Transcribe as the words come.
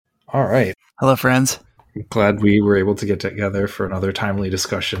All right. Hello, friends. I'm glad we were able to get together for another timely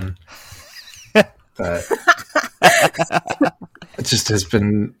discussion that just has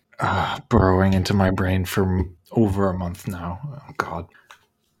been burrowing into my brain for over a month now. Oh, God.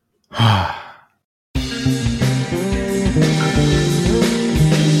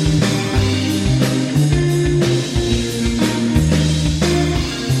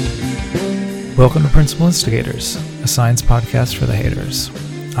 Welcome to Principal Instigators, a science podcast for the haters.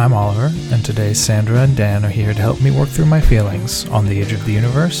 I'm Oliver, and today Sandra and Dan are here to help me work through my feelings on the age of the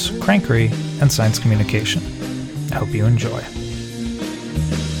universe, crankery, and science communication. I hope you enjoy.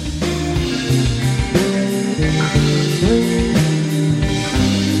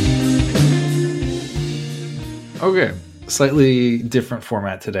 Okay, slightly different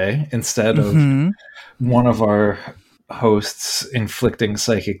format today. Instead of one of our hosts inflicting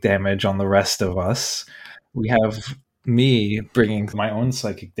psychic damage on the rest of us, we have me bringing my own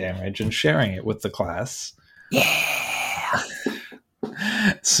psychic damage and sharing it with the class. Yeah!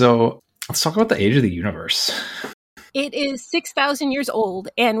 So let's talk about the age of the universe. It is 6,000 years old,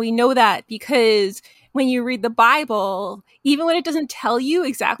 and we know that because when you read the Bible, even when it doesn't tell you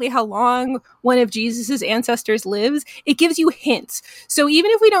exactly how long one of Jesus's ancestors lives, it gives you hints. So even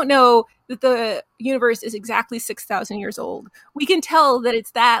if we don't know that the universe is exactly 6,000 years old, we can tell that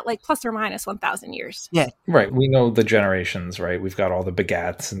it's that, like, plus or minus 1,000 years. Yeah. Right. We know the generations, right? We've got all the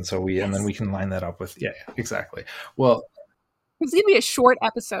begats, and so and then we can line that up with, exactly. Well, it's going to be a short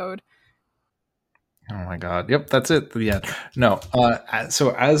episode. Oh my God. Yep, that's it. Yeah. No.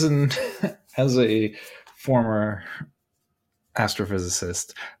 So as a former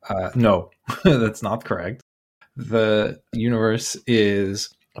astrophysicist, no, that's not correct. The universe is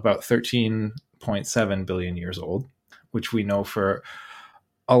about 13.7 billion years old, which we know for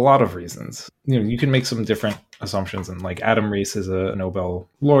a lot of reasons. You know, you can make some different assumptions, and like Adam Rees is a Nobel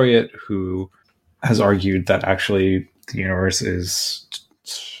laureate who has argued that actually the universe is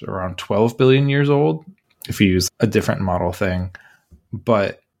around 12 billion years old if you use a different model thing.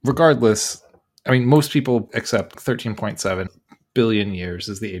 But regardless, I mean, most people accept 13.7 billion years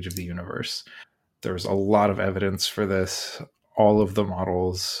as the age of the universe. There's a lot of evidence for this. All of the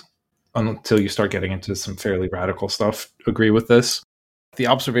models, until you start getting into some fairly radical stuff, agree with this. The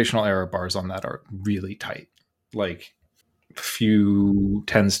observational error bars on that are really tight, like a few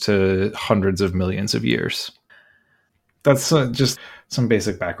tens to hundreds of millions of years. That's just some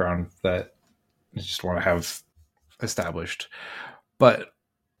basic background that I just want to have established. But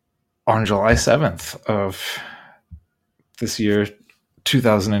on July 7th of this year,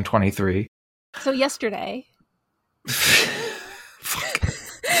 2023. So yesterday.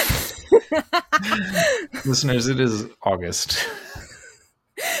 Listeners, it is August.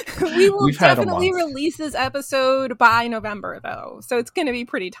 We will definitely release this episode by November, though. So it's going to be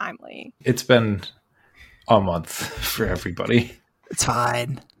pretty timely. It's been a month for everybody. It's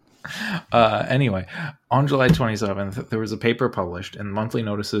fine. Anyway, on July 27th, there was a paper published in Monthly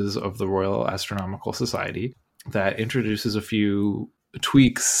Notices of the Royal Astronomical Society that introduces a few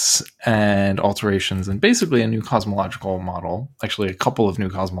tweaks and alterations and basically a new cosmological model, actually a couple of new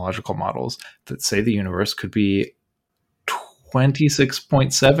cosmological models that say the universe could be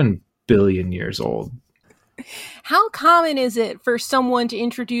 26.7 billion years old. How common is it for someone to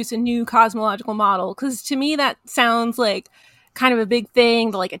introduce a new cosmological model? Because to me, that sounds like kind of a big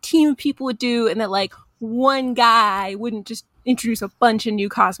thing that like a team of people would do, and that like one guy wouldn't just introduce a bunch of new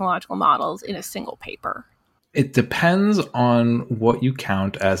cosmological models in a single paper. It depends on what you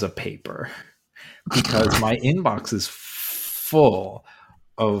count as a paper, because my inbox is full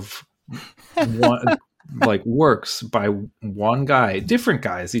of works by one guy, different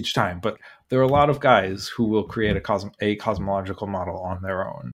guys each time, but there are a lot of guys who will create a cosmological model on their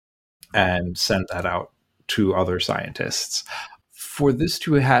own and send that out to other scientists. For this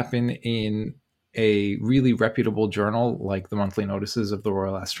to happen in a really reputable journal like the Monthly Notices of the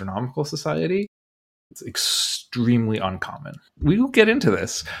Royal Astronomical Society, it's extremely uncommon. We will get into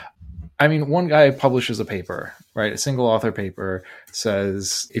this. I mean, one guy publishes a paper, right? A single author paper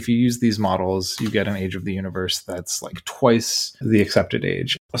says, if you use these models, you get an age of the universe that's like twice the accepted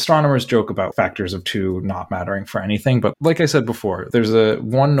age. Astronomers joke about factors of 2 not mattering for anything. But like I said before, there's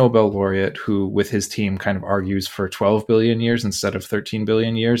one Nobel laureate who, with his team, kind of argues for 12 billion years instead of 13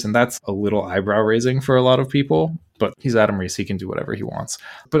 billion years. And that's a little eyebrow raising for a lot of people. But he's Adam Rees, he can do whatever he wants.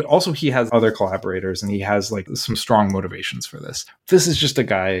 But also he has other collaborators and he has like some strong motivations for this. This is just a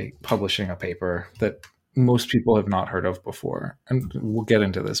guy publishing a paper that most people have not heard of before. And we'll get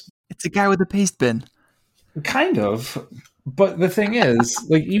into this. It's a guy with a paste bin. Kind of. But the thing is,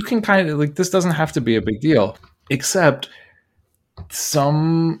 like, you can kind of, like, this doesn't have to be a big deal, except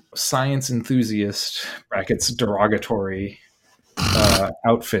some science enthusiast brackets derogatory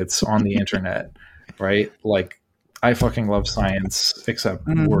outfits on the internet, right? Like, I fucking love science, except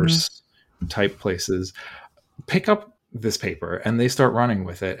worse type places, pick up this paper and they start running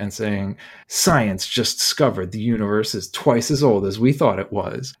with it and saying, science just discovered the universe is twice as old as we thought it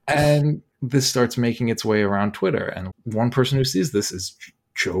was. And this starts making its way around Twitter. And one person who sees this is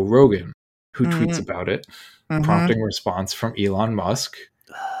Joe Rogan, who tweets about it, prompting response from Elon Musk,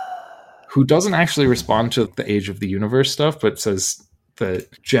 who doesn't actually respond to the age of the universe stuff, but says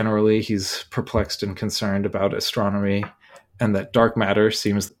that generally he's perplexed and concerned about astronomy and that dark matter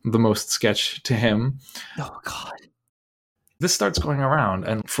seems the most sketch to him. Oh, God. This starts going around,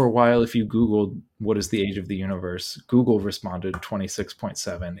 and for a while, if you Googled what is the age of the universe, Google responded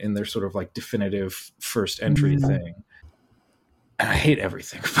 26.7 in their sort of like definitive first entry thing. And I hate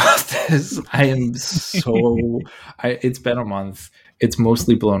everything about this. I am it's been a month. It's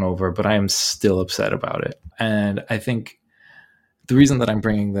mostly blown over, but I am still upset about it. And I think the reason that I'm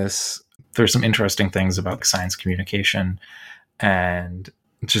bringing this, there's some interesting things about science communication and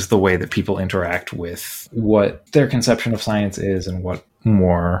just the way that people interact with what their conception of science is and what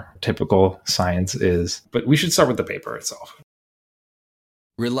more typical science is. But we should start with the paper itself.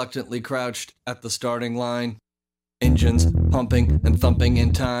 Reluctantly crouched at the starting line, engines pumping and thumping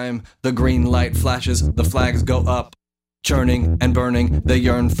in time. The green light flashes, the flags go up. Churning and burning, they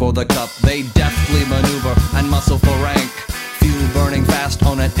yearn for the cup. They deftly maneuver and muscle for rank. Fuel burning fast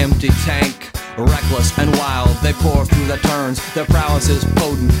on an empty tank. Reckless and wild, they pour through the turns. Their prowess is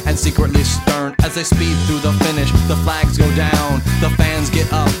potent and secretly stern. As they speed through the finish, the flags go down. The fans get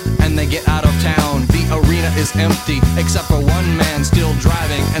up and they get out of town. The arena is empty, except for one man still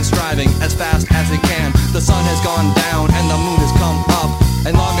driving and striving as fast as he can. The sun has gone down and the moon has come up.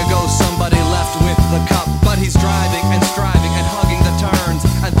 And long ago somebody left with the cup. But he's driving and striving and hugging the turns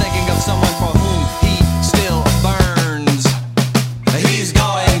and thinking of someone for whom he still burns. He's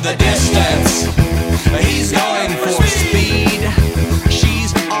going the distance. He's going for speed.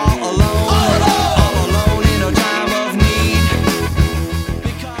 She's all alone in a time of need.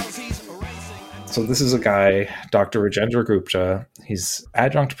 Because he's racing. So this is a guy, Dr. Rajendra Gupta. He's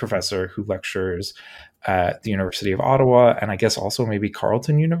adjunct professor who lectures at the University of Ottawa, and I guess also maybe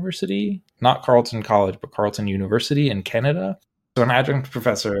Carleton University, not Carleton College, but Carleton University in Canada. So an adjunct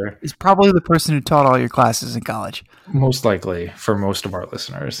professor He's probably the person who taught all your classes in college. most likely for most of our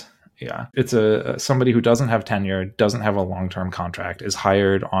listeners. Yeah. It's somebody who doesn't have tenure, doesn't have a long-term contract, is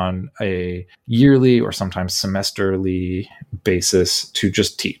hired on a yearly or sometimes semesterly basis to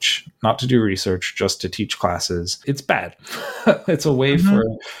just teach, not to do research, just to teach classes. It's bad. It's a way for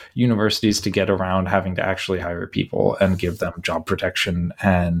universities to get around having to actually hire people and give them job protection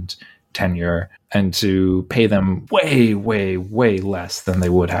and tenure and to pay them way, way, way less than they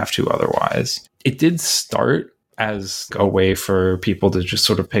would have to otherwise. It did start as a way for people to just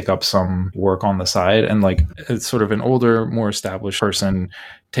sort of pick up some work on the side, and like it's sort of an older, more established person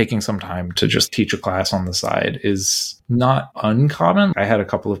taking some time to just teach a class on the side is not uncommon. I had a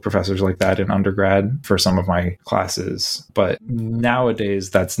couple of professors like that in undergrad for some of my classes, but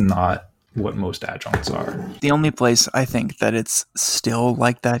nowadays that's not what most adjuncts are. The only place I think that it's still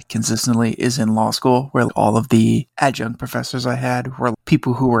like that consistently is in law school, where all of the adjunct professors I had were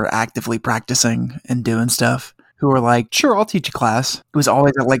people who were actively practicing and doing stuff, who were like, sure, I'll teach a class. It was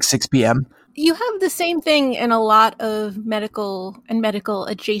always at like 6 p.m. You have the same thing in a lot of medical and medical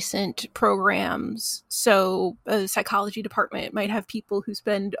adjacent programs. So a psychology department might have people who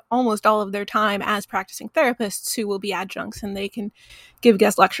spend almost all of their time as practicing therapists who will be adjuncts, and they can give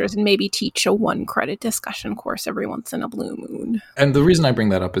guest lectures and maybe teach a 1-credit discussion course every once in a blue moon. And the reason I bring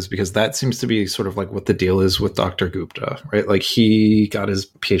that up is because that seems to be sort of like what the deal is with Dr. Gupta, right? Like he got his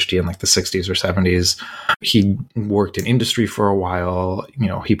PhD in like the 60s or 70s. He worked in industry for a while. You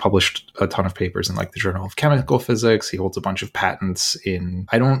know, he published a ton of papers in like the Journal of Chemical Physics. He holds a bunch of patents in,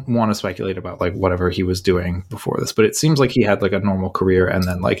 I don't want to speculate about like whatever he was doing before this, but it seems like he had like a normal career. And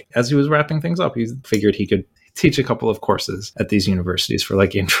then like as he was wrapping things up, he figured he could teach a couple of courses at these universities for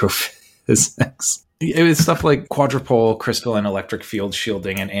like intro physics. It was stuff like quadrupole crystalline electric field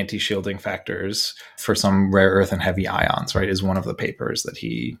shielding and anti-shielding factors for some rare earth and heavy ions, right, is one of the papers that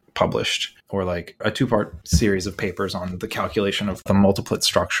he published. Or like a 2-part series of papers on the calculation of the multiplet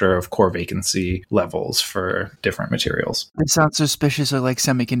structure of core vacancy levels for different materials. They sound suspicious of like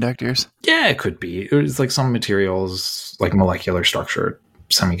semiconductors. Yeah, it could be. It was like some materials, like molecular structure,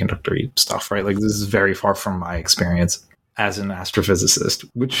 semiconductor stuff, right? Like this is very far from my experience. as an astrophysicist,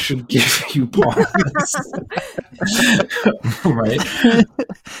 which should give you pause. Right?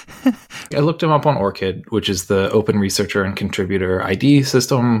 I looked him up on ORCID, which is the Open Researcher and Contributor ID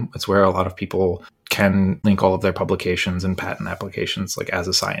system. It's where a lot of people can link all of their publications and patent applications, like as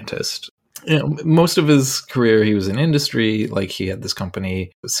a scientist. You know, most of his career, he was in industry. Like he had this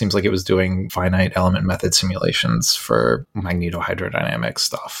company, it seems like it was doing finite element method simulations for magnetohydrodynamic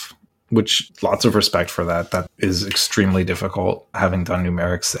stuff, which lots of respect for that. That is extremely difficult, having done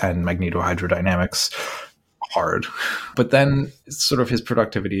numerics and magnetohydrodynamics hard. But then sort of his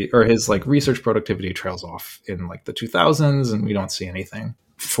productivity or his like research productivity trails off in like the 2000s, and we don't see anything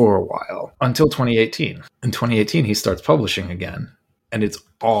for a while until 2018. In 2018, he starts publishing again, and it's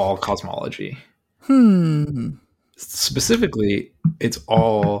all cosmology. Specifically, it's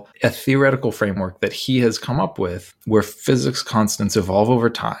all a theoretical framework that he has come up with where physics constants evolve over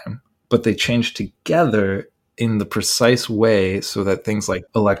time, but they change together in the precise way so that things like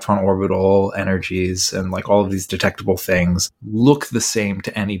electron orbital energies and like all of these detectable things look the same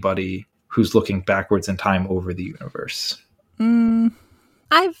to anybody who's looking backwards in time over the universe.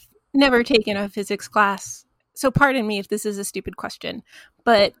 I've never taken a physics class, so pardon me if this is a stupid question,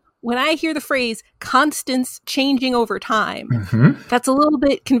 but when I hear the phrase constants changing over time, that's a little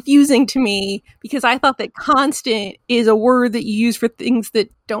bit confusing to me because I thought that constant is a word that you use for things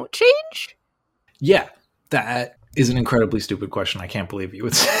that don't change. Yeah, that is an incredibly stupid question. I can't believe you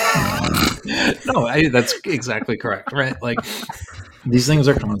would say. No, that's exactly correct, right? Like these things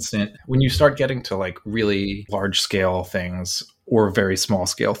are constant. When you start getting to like really large scale things or very small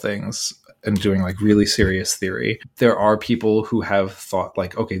scale things, and doing like really serious theory, there are people who have thought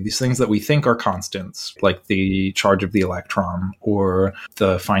like, okay, these things that we think are constants, like the charge of the electron or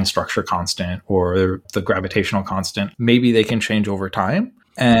the fine structure constant or the gravitational constant, maybe they can change over time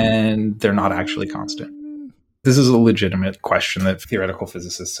and they're not actually constant. This is a legitimate question that theoretical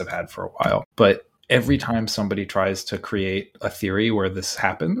physicists have had for a while. But every time somebody tries to create a theory where this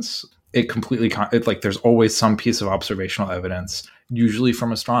happens, it completely like there's always some piece of observational evidence, usually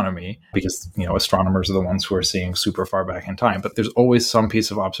from astronomy, because you know astronomers are the ones who are seeing super far back in time, but there's always some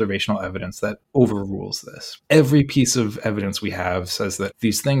piece of observational evidence that overrules this. Every piece of evidence we have says that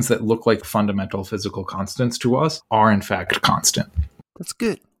these things that look like fundamental physical constants to us are in fact constant. That's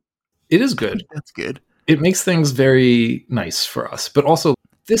good. It is good. That's good. It makes things very nice for us, but also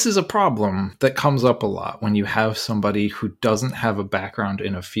this is a problem that comes up a lot when you have somebody who doesn't have a background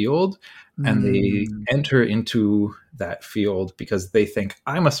in a field and they enter into that field because they think,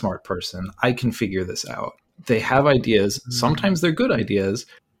 I'm a smart person, I can figure this out. They have ideas. Sometimes they're good ideas,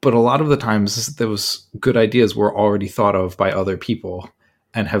 but a lot of the times those good ideas were already thought of by other people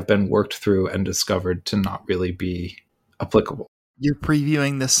and have been worked through and discovered to not really be applicable. You're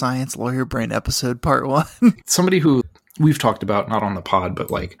previewing the Science Lawyer Brain episode part 1. Somebody who we've talked about, not on the pod,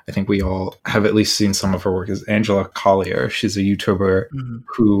 but like I think we all have at least seen some of her work, is Angela Collier. She's a YouTuber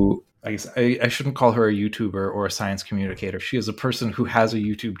who, I guess I shouldn't call her a YouTuber or a science communicator. She is a person who has a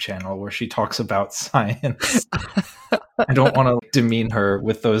YouTube channel where she talks about science. I don't want to demean her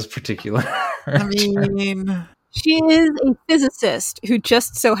with those particular terms. She is a physicist who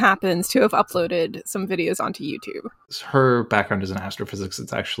just so happens to have uploaded some videos onto YouTube. Her background is in astrophysics.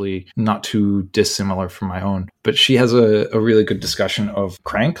 It's actually not too dissimilar from my own. But she has a really good discussion of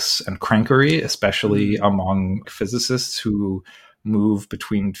cranks and crankery, especially among physicists who move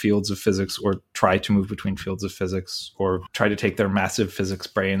between fields of physics or try to move between fields of physics or try to take their massive physics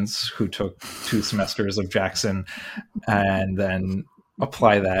brains who took 2 semesters of Jackson and then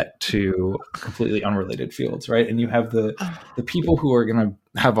apply that to completely unrelated fields, right? And you have the people who are going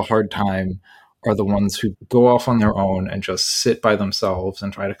to have a hard time are the ones who go off on their own and just sit by themselves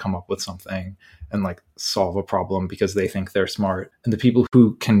and try to come up with something and like solve a problem because they think they're smart. And the people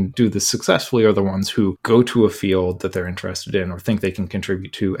who can do this successfully are the ones who go to a field that they're interested in or think they can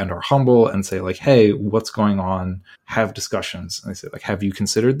contribute to and are humble and say like, hey, what's going on? Have discussions. And they say like, have you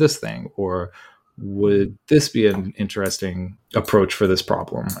considered this thing? Or would this be an interesting approach for this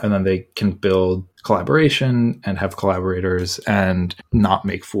problem? And then they can build collaboration and have collaborators and not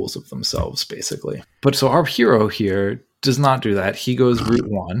make fools of themselves, basically. But so our hero here does not do that. He goes route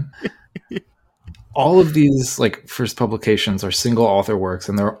 1. All of these like first publications are single author works,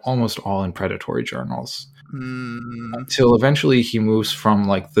 and they're almost all in predatory journals. Until eventually he moves from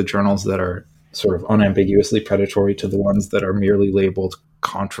like the journals that are sort of unambiguously predatory to the ones that are merely labeled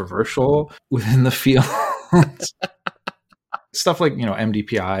controversial within the field. Stuff like,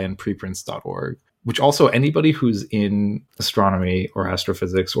 MDPI and preprints.org, which also anybody who's in astronomy or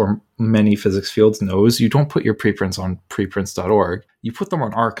astrophysics or many physics fields knows you don't put your preprints on preprints.org. You put them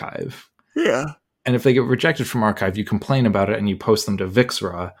on archive. Yeah. And if they get rejected from archive, you complain about it and you post them to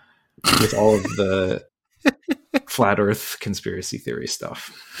Vixra with all of the flat Earth conspiracy theory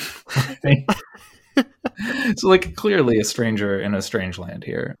stuff. Right? So, like, clearly a stranger in a strange land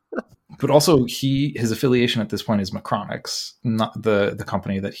here. But also, his affiliation at this point is Macronix, not the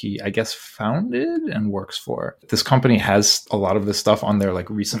company that he, I guess, founded and works for. This company has a lot of this stuff on their like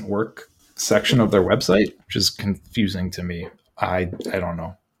recent work section of their website, which is confusing to me. I don't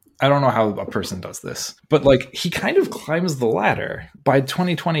know. I don't know how a person does this, but like he kind of climbs the ladder. By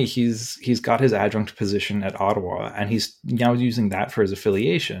 2020, he's got his adjunct position at Ottawa, and he's now using that for his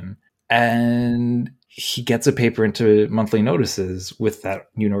affiliation. And he gets a paper into Monthly Notices with that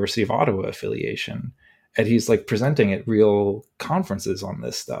University of Ottawa affiliation. And he's like presenting at real conferences on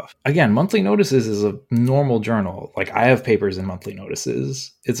this stuff. Again, Monthly Notices is a normal journal. Like I have papers in Monthly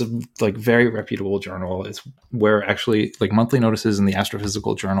Notices. It's a like very reputable journal. It's where actually like Monthly Notices and the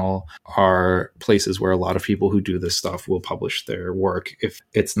Astrophysical Journal are places where a lot of people who do this stuff will publish their work if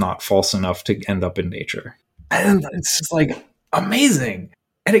it's not false enough to end up in Nature. And it's just like amazing.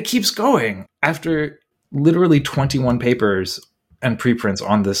 And it keeps going after literally 21 papers and preprints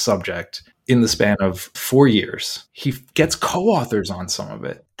on this subject in the span of 4 years. He gets co-authors on some of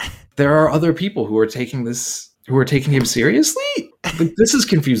it. There are other people who are taking him seriously. Like, this is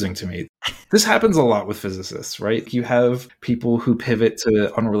confusing to me. This happens a lot with physicists, right? You have people who pivot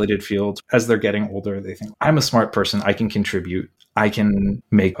to unrelated fields as they're getting older. They think, I'm a smart person. I can contribute. I can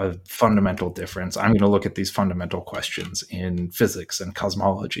make a fundamental difference. I'm going to look at these fundamental questions in physics and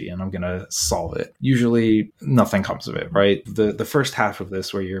cosmology, and I'm going to solve it. Usually nothing comes of it, right? The first half of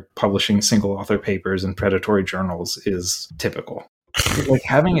this, where you're publishing single author papers in predatory journals, is typical. But like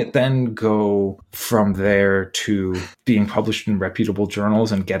having it then go from there to being published in reputable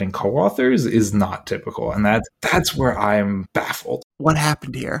journals and getting co-authors is not typical. And that's where I'm baffled. What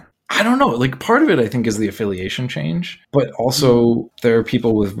happened here? I don't know. Like part of it, I think, is the affiliation change, but also there are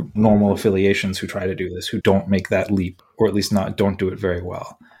people with normal affiliations who try to do this, who don't make that leap, or at least don't do it very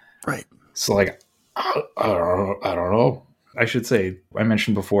well. Right. So like, I don't know. I should say, I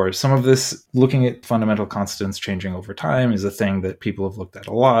mentioned before, some of this looking at fundamental constants changing over time is a thing that people have looked at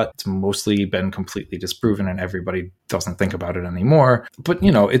a lot. It's mostly been completely disproven and everybody doesn't think about it anymore. But,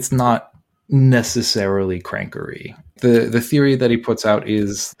 it's not necessarily crankery. The theory that he puts out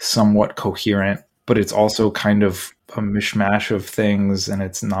is somewhat coherent, but it's also kind of a mishmash of things, and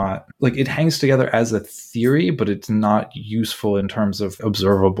it's not like it hangs together as a theory, but it's not useful in terms of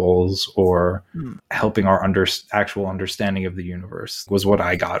observables or helping our actual understanding of the universe, was what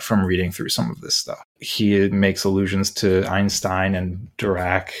I got from reading through some of this stuff. He makes allusions to Einstein and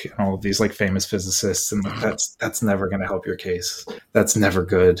Dirac and all of these like famous physicists, and that's never going to help your case. That's never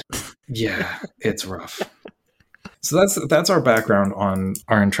good. Yeah, it's rough. So that's our background on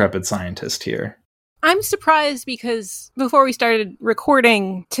our intrepid scientist here. I'm surprised because before we started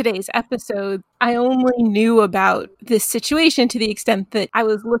recording today's episode, I only knew about this situation to the extent that I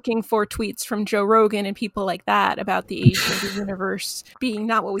was looking for tweets from Joe Rogan and people like that about the age of the universe being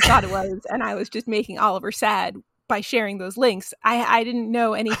not what we thought it was. And I was just making Oliver sad by sharing those links. I didn't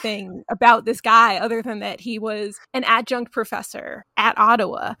know anything about this guy other than that he was an adjunct professor at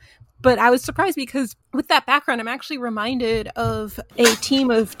Ottawa. But I was surprised because with that background, I'm actually reminded of a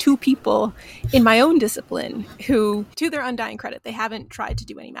team of 2 people in my own discipline who, to their undying credit, they haven't tried to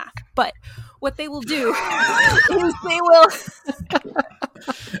do any math. But what they will do is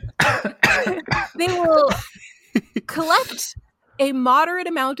they will collect a moderate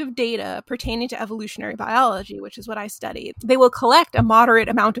amount of data pertaining to evolutionary biology, which is what I studied. They will collect a moderate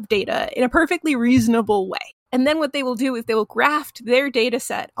amount of data in a perfectly reasonable way. And then what they will do is they will graft their data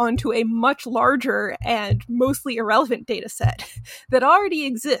set onto a much larger and mostly irrelevant data set that already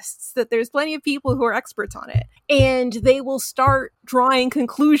exists, that there's plenty of people who are experts on it. And they will start drawing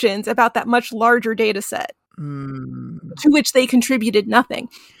conclusions about that much larger data set to which they contributed nothing.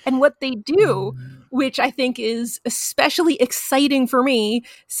 And what they do, which I think is especially exciting for me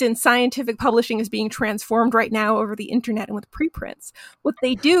since scientific publishing is being transformed right now over the internet and with preprints, what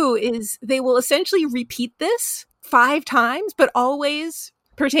they do is they will essentially repeat this 5 times, but always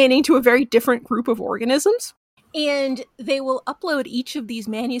pertaining to a very different group of organisms. And they will upload each of these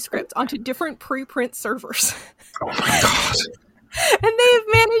manuscripts onto different preprint servers. Oh my God. And they have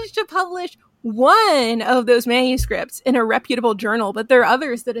managed to publish one of those manuscripts in a reputable journal, but there are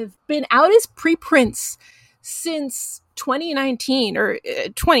others that have been out as preprints since 2019 or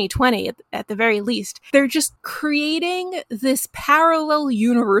 2020 at the very least. They're just creating this parallel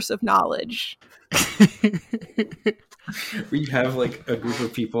universe of knowledge. We have like a group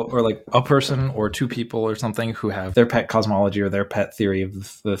of people, or like a person or two people or something, who have their pet cosmology or their pet theory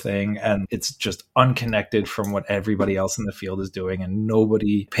of the thing, and it's just unconnected from what everybody else in the field is doing, and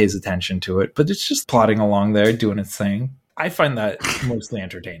nobody pays attention to it, but it's just plodding along there doing its thing. I find that mostly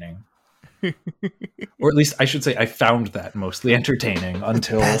entertaining. Or at least I should say I found that mostly entertaining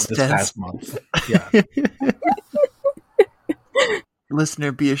until this past month. Yeah.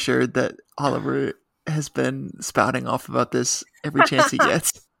 Listener, be assured that Oliver has been spouting off about this every chance he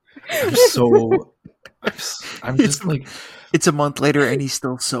gets. I'm just like, it's a month later and he's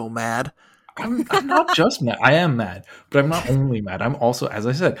still so mad. I'm not just mad. I am mad, but I'm not only mad. I'm also, as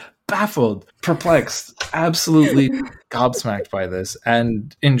I said, baffled, perplexed, absolutely gobsmacked by this,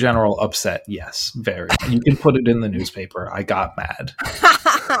 and in general upset. Yes, very. You can put it in the newspaper. I got mad.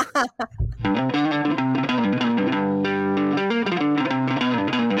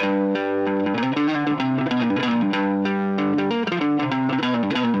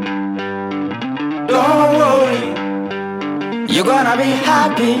 Don't worry, you're gonna be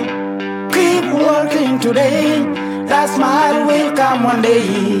happy. Keep working today, that smile will come one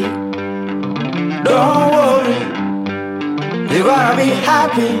day. Don't worry, you're gonna be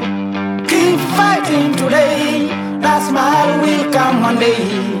happy. Keep fighting today, that smile will come one day.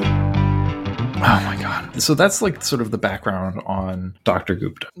 Oh my God. So that's like sort of the background on Dr.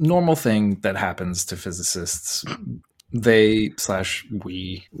 Gupta. Normal thing that happens to physicists. We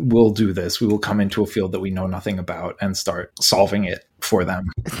will do this. We will come into a field that we know nothing about and start solving it for them.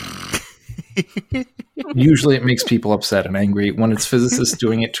 Usually it makes people upset and angry. When it's physicists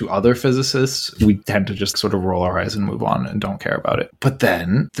doing it to other physicists, we tend to just sort of roll our eyes and move on and don't care about it. But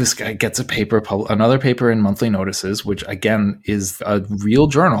then this guy gets another paper in Monthly Notices, which again is a real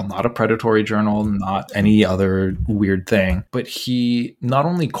journal, not a predatory journal, not any other weird thing. But he not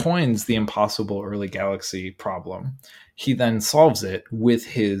only coins the impossible early galaxy problem, he then solves it with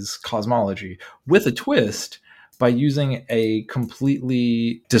his cosmology, with a twist, by using a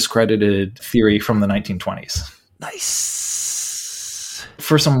completely discredited theory from the 1920s. Nice.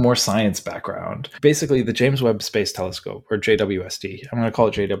 For some more science background, basically the James Webb Space Telescope, or JWST, I'm going to call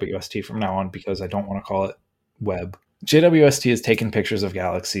it JWST from now on because I don't want to call it Webb. JWST has taken pictures of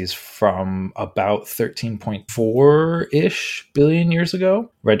galaxies from about 13.4-ish billion years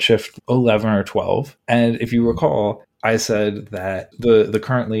ago, redshift 11 or 12. And if you recall, I said that the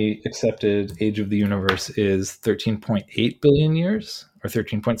currently accepted age of the universe is 13.8 billion years or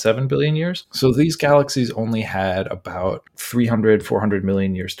 13.7 billion years. So these galaxies only had about 400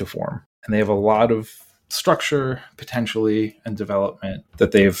 million years to form. And they have a lot of structure, potentially, and development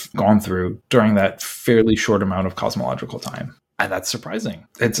that they've gone through during that fairly short amount of cosmological time. And that's surprising.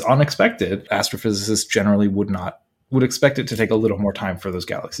 It's unexpected. Astrophysicists generally would expect it to take a little more time for those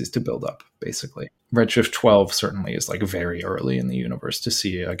galaxies to build up, basically. Redshift 12 certainly is like very early in the universe to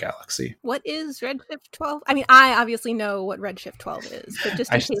see a galaxy. What is Redshift 12? I mean, I obviously know what Redshift 12 is, but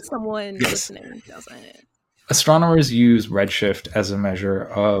just in case someone listening doesn't. Astronomers use redshift as a measure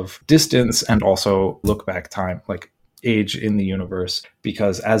of distance and also look back time, like age in the universe,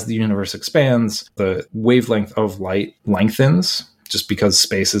 because as the universe expands, the wavelength of light lengthens, just because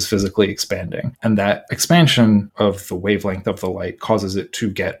space is physically expanding. And that expansion of the wavelength of the light causes it to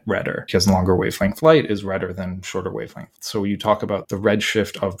get redder, because longer wavelength light is redder than shorter wavelength. So you talk about the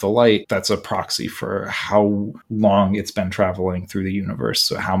redshift of the light, that's a proxy for how long it's been traveling through the universe,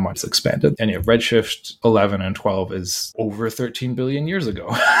 so how much it's expanded. And redshift 11 and 12 is over 13 billion years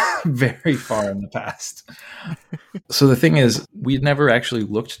ago, very far in the past. So the thing is, we'd never actually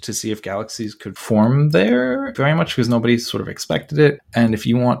looked to see if galaxies could form there very much because nobody sort of expected it. And if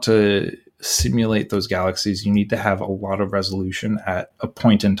you want to simulate those galaxies, you need to have a lot of resolution at a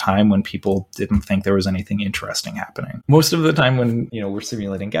point in time when people didn't think there was anything interesting happening. Most of the time when, we're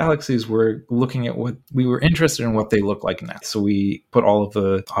simulating galaxies, we're looking at what we were interested in, what they look like next. So we put all of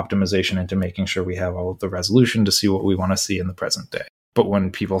the optimization into making sure we have all of the resolution to see what we want to see in the present day. But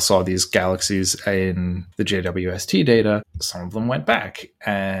when people saw these galaxies in the JWST data, some of them went back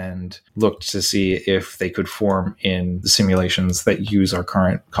and looked to see if they could form in the simulations that use our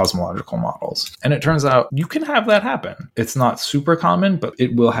current cosmological models. And it turns out you can have that happen. It's not super common, but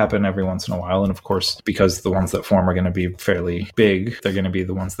it will happen every once in a while. And of course, because the ones that form are going to be fairly big, they're going to be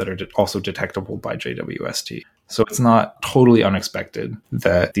the ones that are also detectable by JWST. So it's not totally unexpected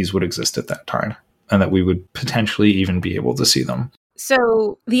that these would exist at that time and that we would potentially even be able to see them.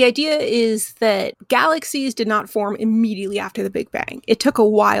 So the idea is that galaxies did not form immediately after the Big Bang. It took a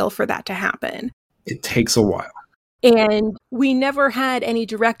while for that to happen. It takes a while. And we never had any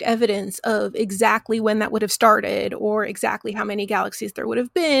direct evidence of exactly when that would have started or exactly how many galaxies there would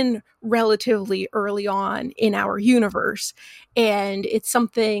have been relatively early on in our universe. And it's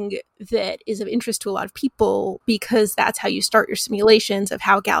something that is of interest to a lot of people because that's how you start your simulations of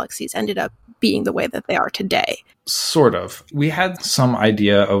how galaxies ended up being the way that they are today. Sort of. We had some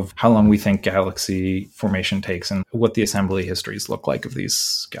idea of how long we think galaxy formation takes and what the assembly histories look like of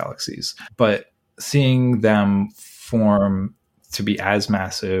these galaxies. But seeing them form to be as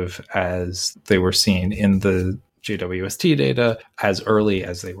massive as they were seen in the JWST data as early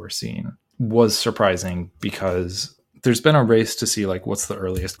as they were seen was surprising, because there's been a race to see like what's the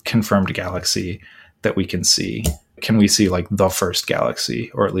earliest confirmed galaxy that we can see. Can we see like the first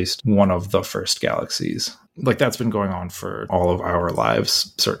galaxy, or at least one of the first galaxies? Like that's been going on for all of our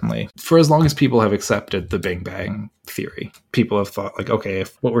lives, certainly. For as long as people have accepted the Big Bang theory, people have thought like, okay,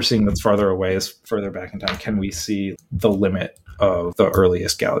 if what we're seeing that's farther away is further back in time, can we see the limit of the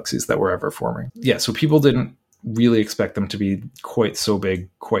earliest galaxies that were ever forming? Yeah, so people didn't really expect them to be quite so big,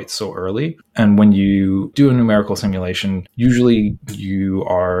 quite so early. And when you do a numerical simulation, usually you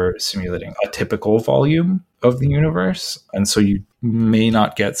are simulating a typical volume of the universe. And so you may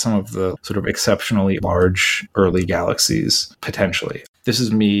not get some of the sort of exceptionally large early galaxies, potentially. This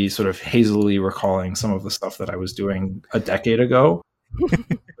is me sort of hazily recalling some of the stuff that I was doing a decade ago.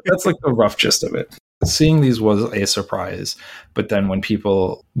 That's like the rough gist of it. Seeing these was a surprise, but then when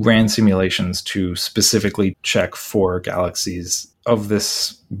people ran simulations to specifically check for galaxies of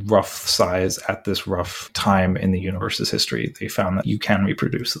this rough size at this rough time in the universe's history, they found that you can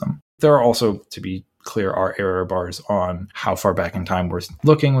reproduce them. There are also, to be clear, are error bars on how far back in time we're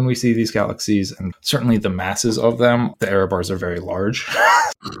looking when we see these galaxies, and certainly the masses of them, the error bars are very large.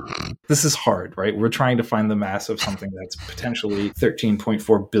 This is hard, right? We're trying to find the mass of something that's potentially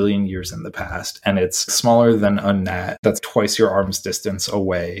 13.4 billion years in the past, and it's smaller than a gnat that's twice your arm's distance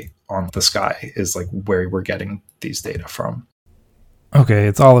away on the sky, is like where we're getting these data from. Okay,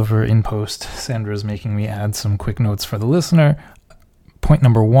 it's Oliver in post. Sandra's making me add some quick notes for the listener. Point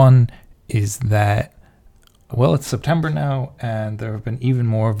number one is that, well, it's September now, and there have been even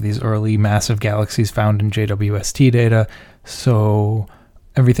more of these early massive galaxies found in JWST data. So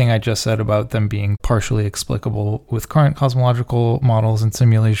everything I just said about them being partially explicable with current cosmological models and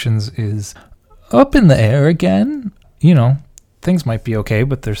simulations is up in the air again. You know, things might be okay,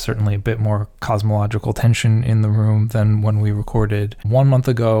 but there's certainly a bit more cosmological tension in the room than when we recorded 1 month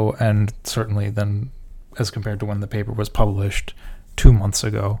ago, and certainly than as compared to when the paper was published 2 months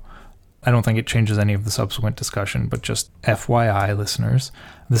ago. I don't think it changes any of the subsequent discussion, but just FYI, listeners.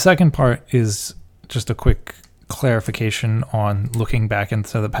 The second part is just a quick clarification on looking back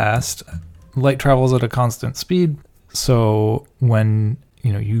into the past. Light travels at a constant speed, so when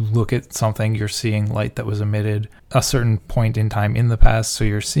you look at something, you're seeing light that was emitted a certain point in time in the past, so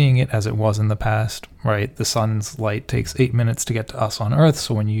you're seeing it as it was in the past, right? The sun's light takes 8 minutes to get to us on Earth,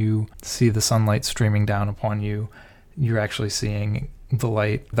 so when you see the sunlight streaming down upon you, you're actually seeing the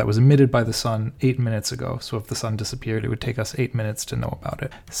light that was emitted by the sun 8 minutes ago. So if the sun disappeared, it would take us 8 minutes to know about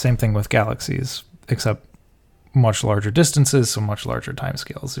it. Same thing with galaxies, except much larger distances, so much larger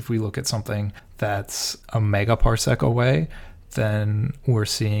timescales. If we look at something that's a megaparsec away, then we're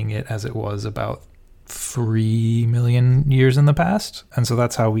seeing it as it was about 3 million years in the past. And so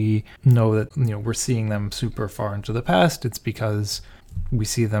that's how we know that, we're seeing them super far into the past. It's because we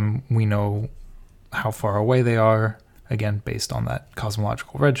see them, we know how far away they are, again, based on that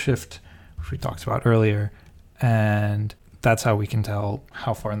cosmological redshift, which we talked about earlier. And that's how we can tell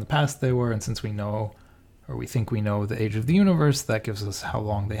how far in the past they were. And since we know, or we think we know, the age of the universe, that gives us how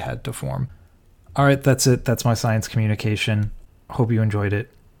long they had to form. All right, that's it. That's my science communication. Hope you enjoyed it.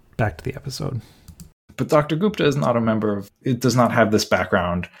 Back to the episode. But Dr. Gupta is not a member of, it does not have this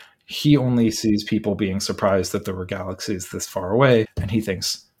background. He only sees people being surprised that there were galaxies this far away, and he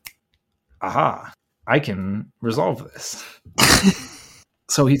thinks, aha, I can resolve this.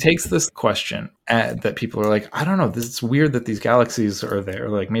 So he takes this question that people are like, I don't know, this is weird that these galaxies are there.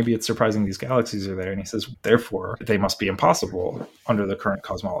 Like, maybe it's surprising these galaxies are there. And he says, therefore, they must be impossible under the current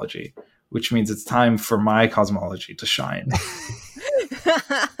cosmology, which means it's time for my cosmology to shine.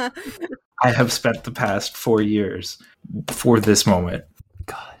 I have spent the past 4 years for this moment.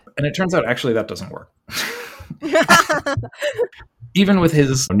 God. And it turns out, actually, that doesn't work. Even with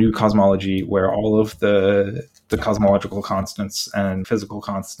his new cosmology, where all of the cosmological constants and physical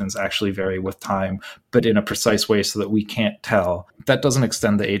constants actually vary with time, but in a precise way so that we can't tell, that doesn't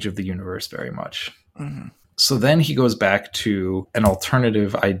extend the age of the universe very much. Mm-hmm. So then he goes back to an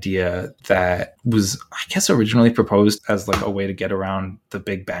alternative idea that was, I guess, originally proposed as like a way to get around the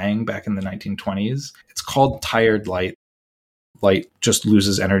Big Bang back in the 1920s. It's called tired light. Light just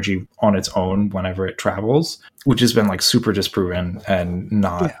loses energy on its own whenever it travels, which has been like super disproven and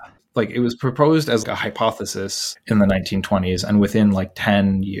not like, it was proposed as a hypothesis in the 1920s, and within like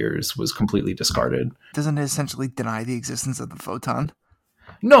 10 years was completely discarded. Doesn't it essentially deny the existence of the photon?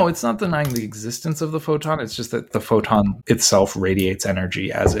 No, it's not denying the existence of the photon. It's just that the photon itself radiates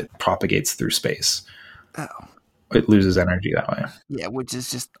energy as it propagates through space. Oh. It loses energy that way. Yeah, which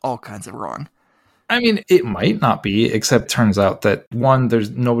is just all kinds of wrong. I mean, it might not be, except turns out that one,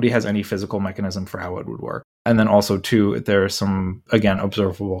 nobody has any physical mechanism for how it would work. And then also two, there are some, again,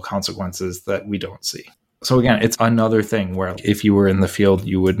 observable consequences that we don't see. So again, it's another thing where if you were in the field,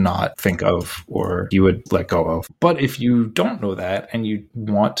 you would not think of or you would let go of. But if you don't know that and you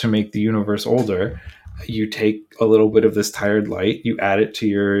want to make the universe older, you take a little bit of this tired light, you add it to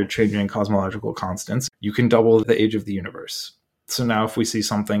your changing cosmological constants, you can double the age of the universe. So now if we see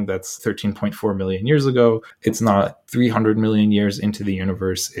something that's 13.4 million years ago, it's not 300 million years into the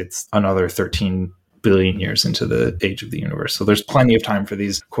universe, it's another 13 billion years into the age of the universe. So there's plenty of time for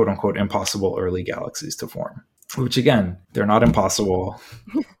these quote unquote impossible early galaxies to form, which again, they're not impossible.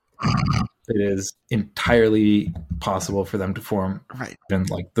 It is entirely possible for them to form in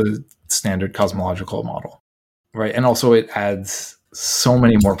like the standard cosmological model. Right. And also it adds so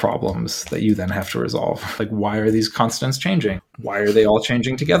many more problems that you then have to resolve. Like, why are these constants changing? Why are they all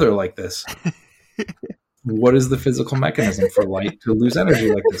changing together like this? What is the physical mechanism for light to lose energy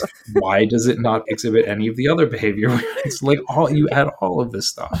like this? Why does it not exhibit any of the other behavior? It's like you add all of this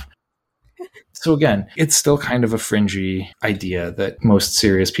stuff. So again, it's still kind of a fringy idea that most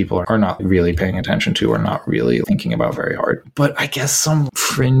serious people are not really paying attention to or not really thinking about very hard. But I guess some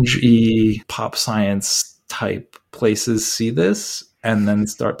fringy pop science type places see this and then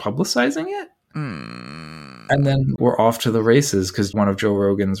start publicizing it. And then we're off to the races because one of Joe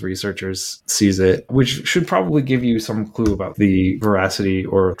Rogan's researchers sees it, which should probably give you some clue about the veracity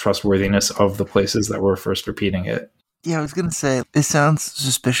or trustworthiness of the places that were first repeating it. Yeah, I was going to say, it sounds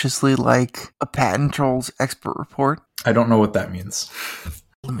suspiciously like a patent trolls expert report. I don't know what that means.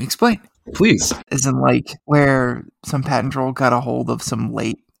 Let me explain. Please. As in like where some patent troll got a hold of some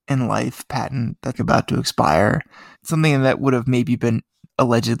late in life patent that's about to expire. Something that would have maybe been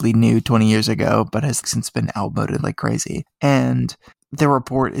allegedly new 20 years ago, but has since been outmoded like crazy. And the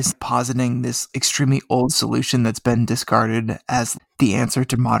report is positing this extremely old solution that's been discarded as the answer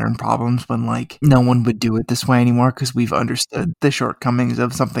to modern problems when like no one would do it this way anymore because we've understood the shortcomings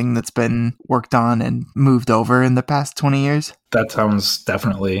of something that's been worked on and moved over in the past 20 years. That sounds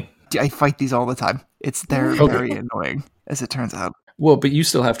definitely... I fight these all the time. They're very annoying, as it turns out. Well, but you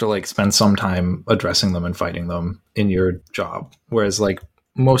still have to like spend some time addressing them and fighting them in your job. Whereas like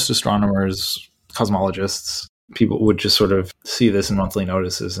most astronomers, cosmologists, people would just sort of see this in monthly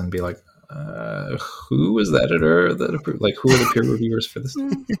notices and be like, who was the editor that approved? Like, who are the peer reviewers for this?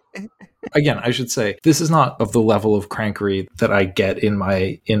 Again, I should say, this is not of the level of crankery that I get in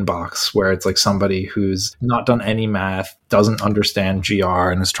my inbox, where it's like somebody who's not done any math, doesn't understand GR,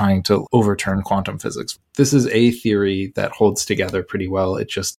 and is trying to overturn quantum physics. This is a theory that holds together pretty well. It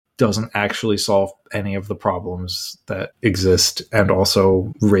just doesn't actually solve any of the problems that exist and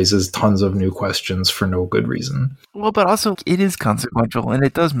also raises tons of new questions for no good reason. Well, but also it is consequential and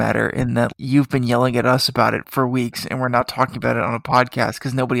it does matter in that you've been yelling at us about it for weeks and we're not talking about it on a podcast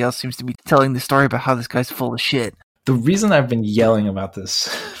because nobody else seems to be telling the story about how this guy's full of shit. The reason I've been yelling about this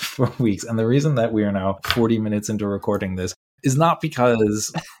for weeks and the reason that we are now 40 minutes into recording this is not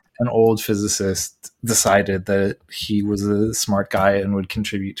because an old physicist decided that he was a smart guy and would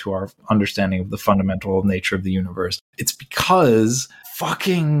contribute to our understanding of the fundamental nature of the universe. It's because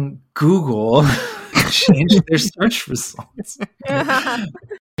fucking Google changed their search results.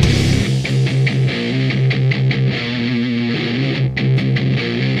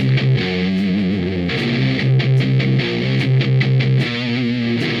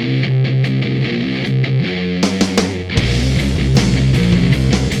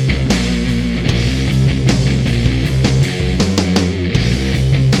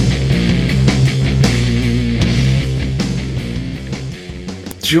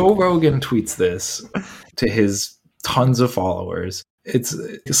 Joe Rogan tweets this to his tons of followers. It's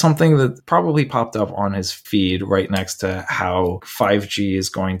something that probably popped up on his feed right next to how 5G is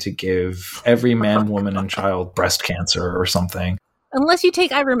going to give every man, woman, and child breast cancer or something. Unless you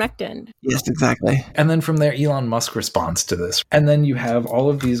take ivermectin. Yes, exactly. And then from there, Elon Musk responds to this. And then you have all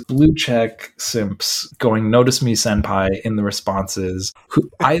of these blue check simps going, notice me, senpai, in the responses, who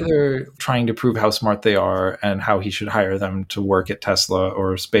either trying to prove how smart they are and how he should hire them to work at Tesla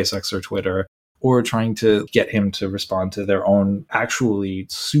or SpaceX or Twitter, or trying to get him to respond to their own actually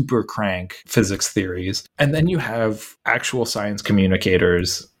super crank physics theories. And then you have actual science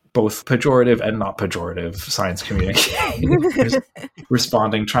communicators, both pejorative and not pejorative science communicators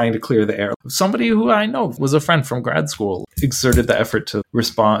responding, trying to clear the air. Somebody who I know was a friend from grad school exerted the effort to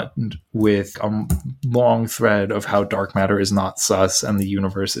respond with a long thread of how dark matter is not sus and the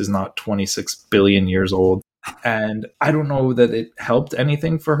universe is not 26 billion years old. And I don't know that it helped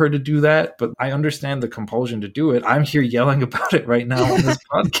anything for her to do that, but I understand the compulsion to do it. I'm here yelling about it right now on this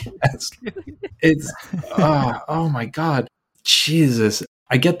podcast. It's, oh my God, Jesus.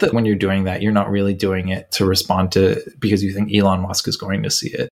 I get that when you're doing that, you're not really doing it to respond to because you think Elon Musk is going to see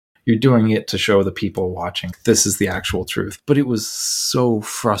it. You're doing it to show the people watching this is the actual truth. But it was so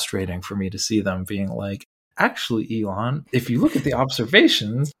frustrating for me to see them being like, actually, Elon, if you look at the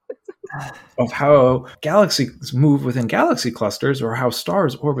observations of how galaxies move within galaxy clusters or how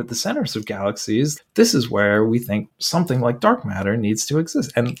stars orbit the centers of galaxies, this is where we think something like dark matter needs to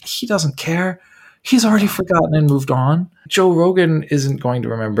exist. And he doesn't care. He's already forgotten and moved on. Joe Rogan isn't going to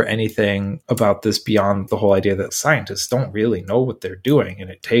remember anything about this beyond the whole idea that scientists don't really know what they're doing.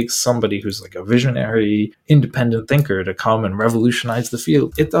 And it takes somebody who's like a visionary, independent thinker to come and revolutionize the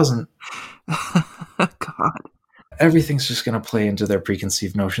field. It doesn't. God. Everything's just going to play into their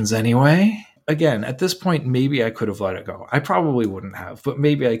preconceived notions anyway. Again, at this point, maybe I could have let it go. I probably wouldn't have, but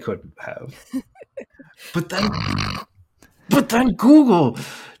maybe I could have. But then Google.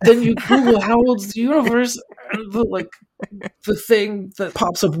 Then you Google how old's the universe, and the thing that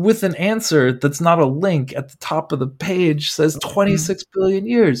pops up with an answer that's not a link at the top of the page says 26 billion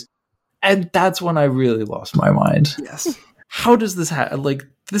years. And that's when I really lost my mind. Yes. How does this happen? Like,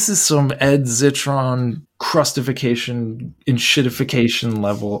 this is some Ed Zitron crustification and shitification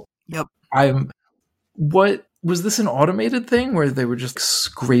level. Yep. What was this, an automated thing where they were just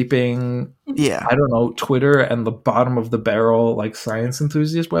scraping, Yeah, I don't know, Twitter and the bottom of the barrel, like science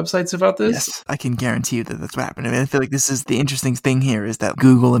enthusiast websites about this? yes, I can guarantee you that that's what happened. I mean, I feel like this is the interesting thing here is that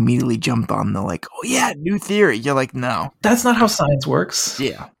Google immediately jumped on the like, oh yeah, new theory. You're like, no. That's not how science works.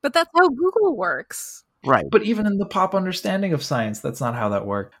 Yeah. But that's how Google works. Right. But even in the pop understanding of science, that's not how that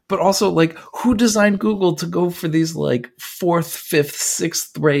worked. But also, like, who designed Google to go for these, like, 4th, 5th,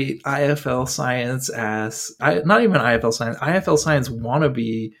 6th rate IFL science not even IFL science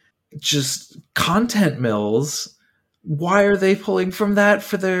wannabe, just content mills? Why are they pulling from that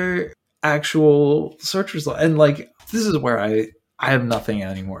for their actual search result? And, like, this is where I have nothing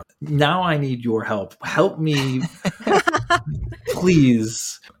anymore. Now I need your help. Help me,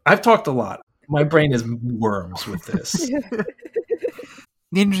 please. I've talked a lot. My brain is worms with this.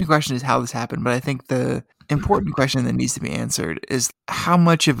 The interesting question is how this happened, but I think the important question that needs to be answered is how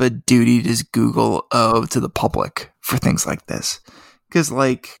much of a duty does Google owe to the public for things like this? Because,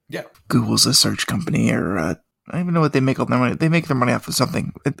 like, Google's a search company, or I don't even know what they make all their money. They make their money off of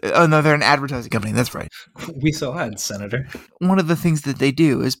something. Oh, no, they're an advertising company. That's right. We sell ads, Senator. One of the things that they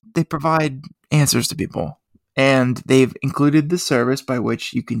do is they provide answers to people. And they've included the service by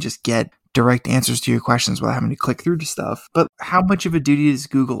which you can just get direct answers to your questions without having to click through to stuff. But how much of a duty does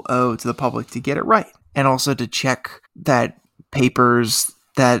Google owe to the public to get it right? And also to check that papers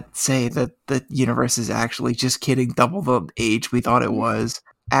that say that the universe is actually, just kidding, double the age we thought it was,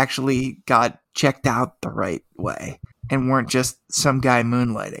 actually got checked out the right way and weren't just some guy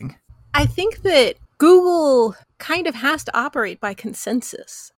moonlighting. I think that Google kind of has to operate by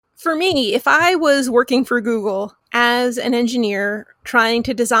consensus. For me, if I was working for Google as an engineer trying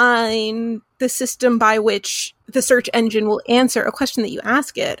to design the system by which the search engine will answer a question that you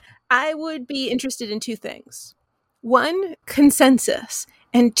ask it, I would be interested in two things. One, consensus,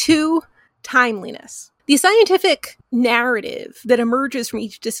 and two, timeliness. The scientific narrative that emerges from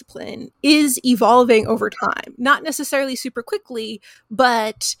each discipline is evolving over time, not necessarily super quickly,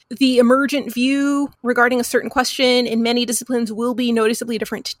 but the emergent view regarding a certain question in many disciplines will be noticeably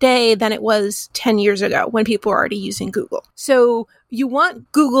different today than it was 10 years ago when people were already using Google. So you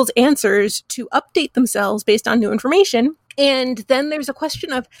want Google's answers to update themselves based on new information. And then there's a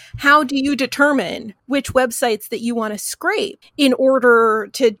question of how do you determine which websites that you want to scrape in order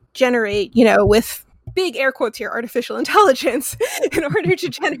to generate, with big air quotes here, artificial intelligence, in order to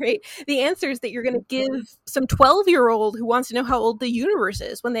generate the answers that you're going to give some 12-year-old who wants to know how old the universe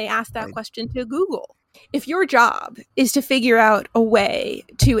is when they ask that question to Google. If your job is to figure out a way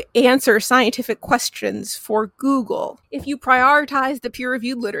to answer scientific questions for Google, if you prioritize the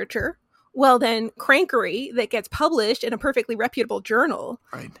peer-reviewed literature, well then crankery that gets published in a perfectly reputable journal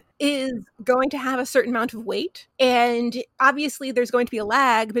is going to have a certain amount of weight. And obviously there's going to be a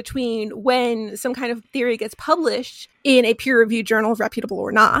lag between when some kind of theory gets published in a peer-reviewed journal, reputable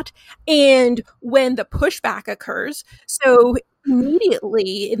or not, and when the pushback occurs. So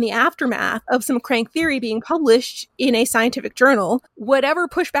immediately in the aftermath of some crank theory being published in a scientific journal, whatever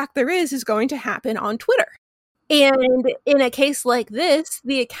pushback there is going to happen on Twitter. And in a case like this,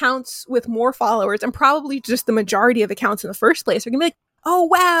 the accounts with more followers, and probably just the majority of accounts in the first place, are going to be like, oh,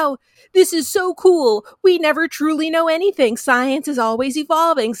 wow, this is so cool. We never truly know anything. Science is always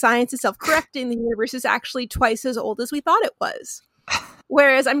evolving. Science is self-correcting. The universe is actually twice as old as we thought it was.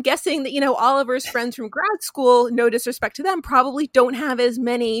 Whereas I'm guessing that, Oliver's friends from grad school, no disrespect to them, probably don't have as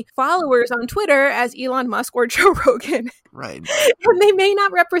many followers on Twitter as Elon Musk or Joe Rogan. Right. And they may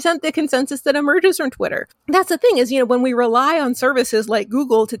not represent the consensus that emerges from Twitter. That's the thing is, when we rely on services like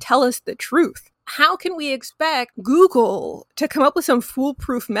Google to tell us the truth, how can we expect Google to come up with some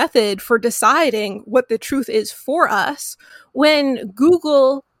foolproof method for deciding what the truth is for us when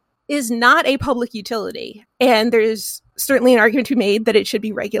Google is not a public utility? And there's certainly an argument to be made that it should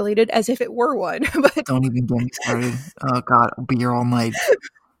be regulated as if it were one. But don't even get me started. Oh, God, I'll be here all night.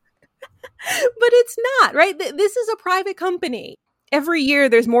 But it's not, right? This is a private company. Every year,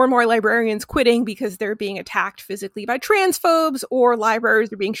 there's more and more librarians quitting because they're being attacked physically by transphobes, or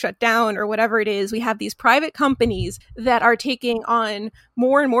libraries are being shut down, or whatever it is. We have these private companies that are taking on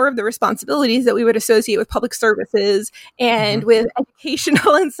more and more of the responsibilities that we would associate with public services and with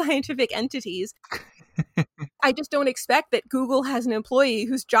educational and scientific entities. I just don't expect that Google has an employee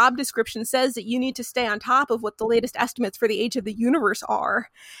whose job description says that you need to stay on top of what the latest estimates for the age of the universe are.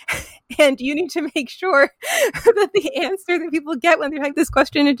 And you need to make sure that the answer that people get when they type this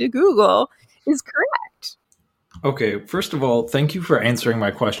question into Google is correct. Okay, first of all, thank you for answering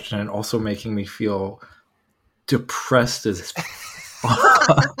my question and also making me feel depressed as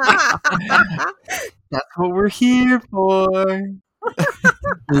That's what we're here for.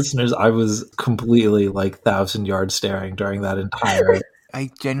 Listeners, I was completely 1,000 yards staring during that entire... I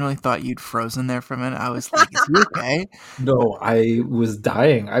genuinely thought you'd frozen there for a minute. I was like, is he okay? No, I was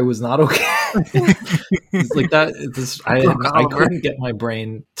dying. I was not okay. It's like that. I couldn't get my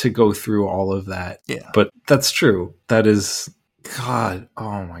brain to go through all of that. Yeah. But that's true. That is... God.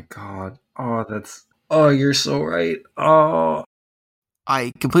 Oh, my God. Oh, that's... Oh, you're so right. Oh...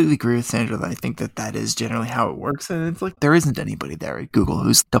 I completely agree with Sandra that I think that is generally how it works. And it's like there isn't anybody there at Google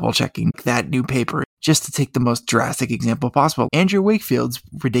who's double checking that new paper. Just to take the most drastic example possible, Andrew Wakefield's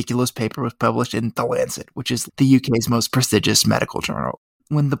ridiculous paper was published in The Lancet, which is the UK's most prestigious medical journal.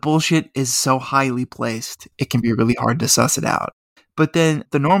 When the bullshit is so highly placed, it can be really hard to suss it out. But then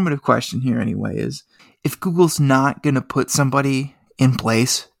the normative question here anyway is, if Google's not going to put somebody in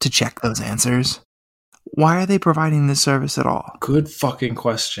place to check those answers, why are they providing this service at all? Good fucking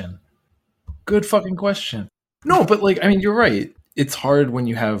question. No, but you're right. It's hard when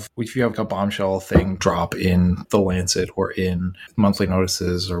if you have a bombshell thing drop in The Lancet or in monthly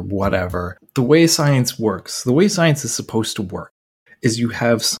notices or whatever. The way science works, the way science is supposed to work, is you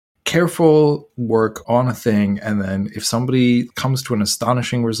have careful work on a thing, and then if somebody comes to an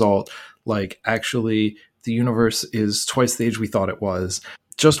astonishing result, like actually the universe is twice the age we thought it was,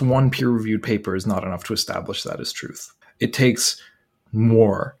 just one peer-reviewed paper is not enough to establish that as truth. It takes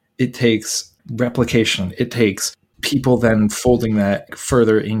more. It takes replication. It takes people then folding that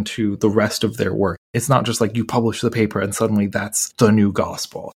further into the rest of their work. It's not just like you publish the paper and suddenly that's the new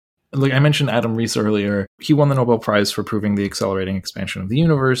gospel. Like I mentioned Adam Rees earlier, he won the Nobel Prize for proving the accelerating expansion of the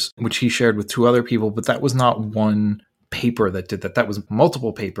universe, which he shared with 2 other people, but that was not one paper that did that. That was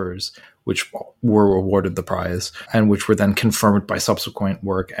multiple papers which were awarded the prize and which were then confirmed by subsequent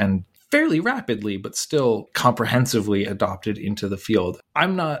work and fairly rapidly, but still comprehensively adopted into the field.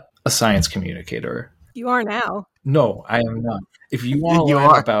 I'm not a science communicator. You are now. No, I am not. If you want to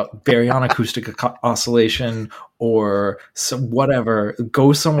learn about baryon acoustic oscillation or whatever,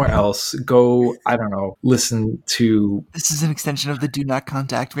 go somewhere else. Go, I don't know, listen to... This is an extension of the do not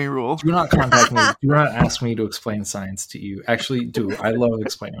contact me rule. Do not contact me. Do not ask me to explain science to you. Actually, do. I love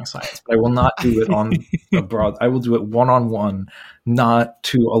explaining science, but I will not do it on a broad... I will do it one-on-one, not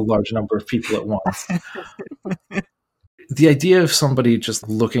to a large number of people at once. The idea of somebody just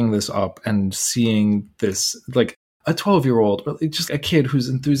looking this up and seeing this, like a 12-year-old, or just a kid who's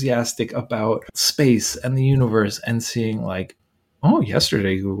enthusiastic about space and the universe and seeing like, oh,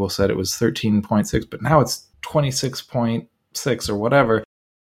 yesterday Google said it was 13.6, but now it's 26.6 or whatever.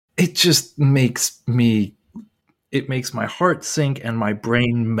 it just makes my heart sink and my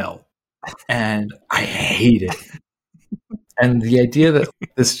brain melt. And I hate it. And the idea that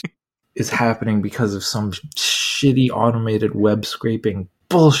this is happening because of some shitty automated web scraping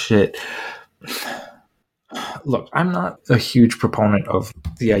bullshit. Look, I'm not a huge proponent of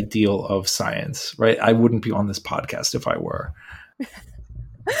the ideal of science, right? I wouldn't be on this podcast if I were.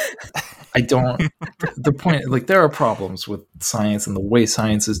 I don't. The point, like, there are problems with science and the way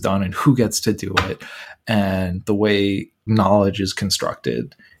science is done and who gets to do it and the way knowledge is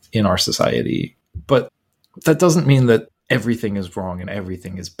constructed in our society. But that doesn't mean that everything is wrong and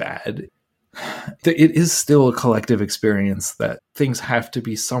everything is bad. It is still a collective experience that things have to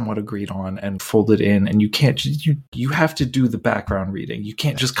be somewhat agreed on and folded in, and you can't you have to do the background reading. You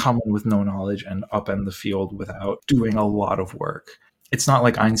can't just come in with no knowledge and upend the field without doing a lot of work. It's not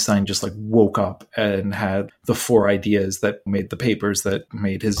like Einstein just like woke up and had the 4 ideas that made the papers that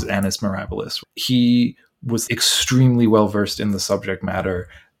made his Annus Mirabilis. He was extremely well versed in the subject matter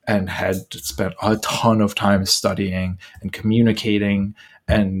and had spent a ton of time studying and communicating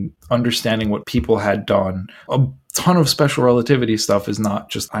and understanding what people had done. A ton of special relativity stuff is not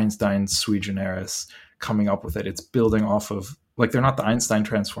just Einstein's sui generis coming up with it. It's building off of, like, they're not the Einstein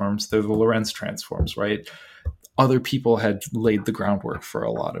transforms, they're the Lorentz transforms, right? Other people had laid the groundwork for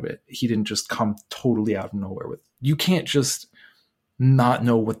a lot of it. He didn't just come totally out of nowhere with it. You can't just not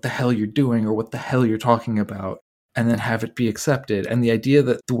know what the hell you're doing or what the hell you're talking about and then have it be accepted. And the idea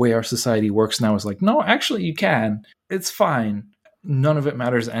that the way our society works now is like, no, actually you can. It's fine. None of it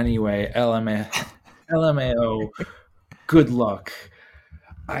matters anyway. LMAO. Good luck.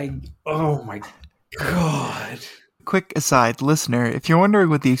 Oh my God. Quick aside, listener, if you're wondering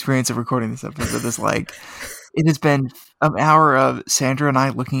what the experience of recording this episode is like, it has been an hour of Sandra and I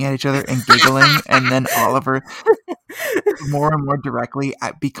looking at each other and giggling, and then Oliver more and more directly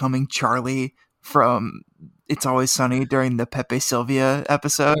at becoming Charlie from It's Always Sunny during the Pepe Sylvia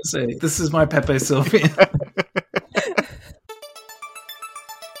episode. This is my Pepe Sylvia.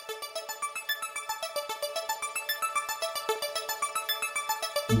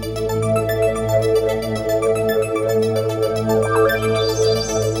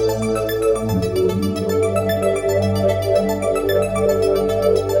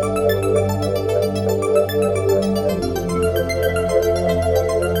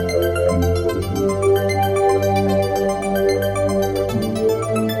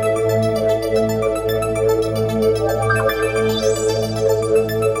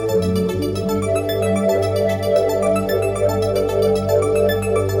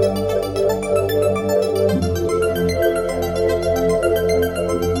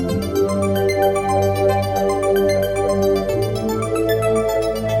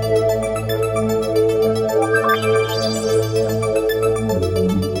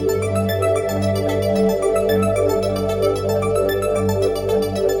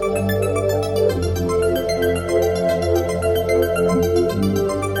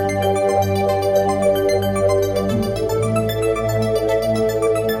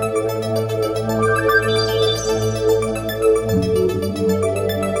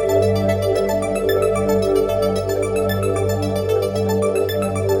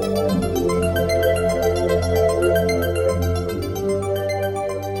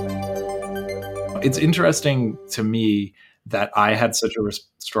 It's interesting to me that I had such a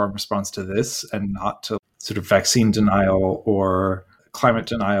strong response to this and not to sort of vaccine denial or climate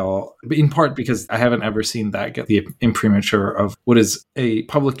denial, in part because I haven't ever seen that get the imprimatur of what is a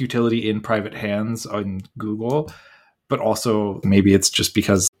public utility in private hands on Google. But also maybe it's just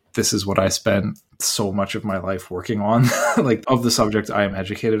because this is what I spent so much of my life working on. Like, of the subject I am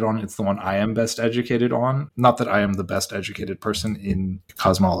educated on, it's the one I am best educated on. Not that I am the best educated person in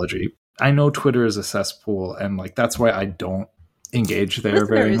cosmology. I know Twitter is a cesspool, and like that's why I don't engage there Listeners,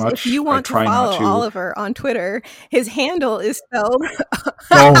 very much. If you want to follow Oliver on Twitter, his handle is spelled.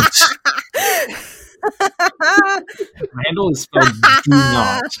 Don't. My handle is spelled do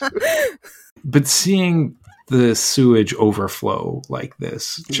not. But seeing the sewage overflow like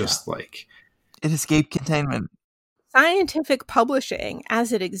this, just like it escaped containment. Scientific publishing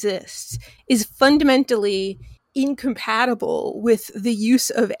as it exists is fundamentally incompatible with the use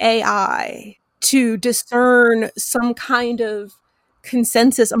of AI to discern some kind of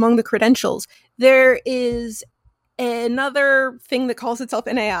consensus among the credentials. There is another thing that calls itself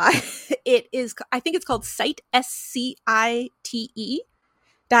an AI. I think it's called Scite, SCITE.ai.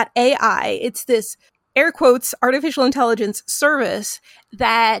 It's this air quotes artificial intelligence service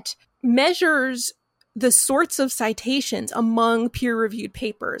that measures the sorts of citations among peer-reviewed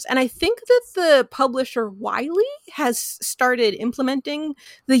papers. And I think that the publisher Wiley has started implementing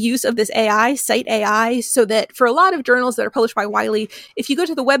the use of this AI, Cite AI, so that for a lot of journals that are published by Wiley, if you go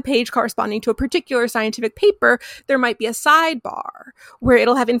to the webpage corresponding to a particular scientific paper, there might be a sidebar where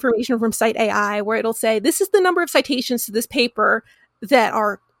it'll have information from Cite AI, where it'll say, this is the number of citations to this paper that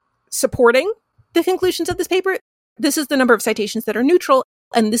are supporting the conclusions of this paper. This is the number of citations that are neutral,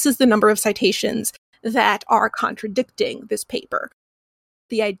 and this is the number of citations that are contradicting this paper.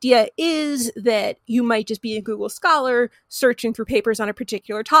 The idea is that you might just be a Google Scholar searching through papers on a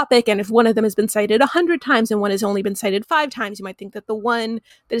particular topic, and if one of them has been cited 100 times and one has only been cited 5 times, you might think that the one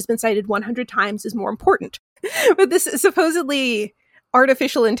that has been cited 100 times is more important. But this supposedly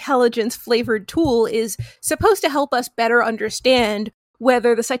artificial intelligence flavored tool is supposed to help us better understand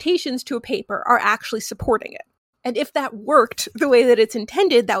whether the citations to a paper are actually supporting it. And if that worked the way that it's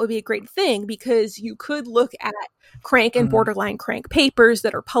intended, that would be a great thing, because you could look at crank and borderline crank papers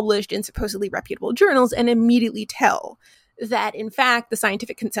that are published in supposedly reputable journals and immediately tell that, in fact, the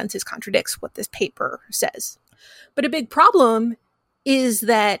scientific consensus contradicts what this paper says. But a big problem is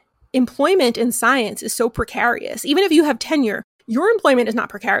that employment in science is so precarious. Even if you have tenure, your employment is not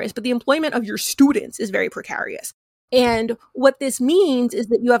precarious, but the employment of your students is very precarious. And what this means is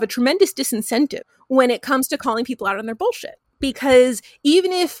that you have a tremendous disincentive when it comes to calling people out on their bullshit. Because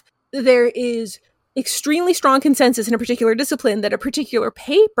even if there is extremely strong consensus in a particular discipline that a particular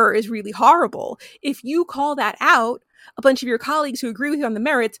paper is really horrible, if you call that out, a bunch of your colleagues who agree with you on the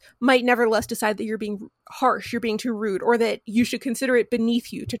merits might nevertheless decide that you're being harsh, you're being too rude, or that you should consider it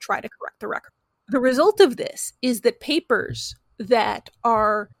beneath you to try to correct the record. The result of this is that papers that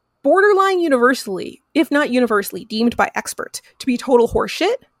are borderline universally, if not universally, deemed by experts to be total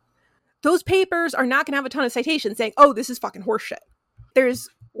horseshit, those papers are not going to have a ton of citations saying, oh, this is fucking horseshit. There's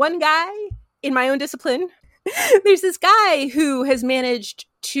one guy in my own discipline, there's this guy who has managed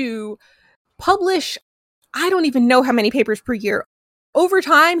to publish, I don't even know how many papers per year. Over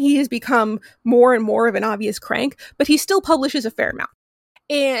time, he has become more and more of an obvious crank, but he still publishes a fair amount.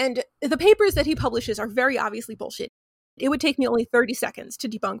 And the papers that he publishes are very obviously bullshit. It would take me only 30 seconds to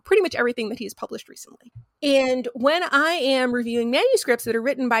debunk pretty much everything that he's published recently. And when I am reviewing manuscripts that are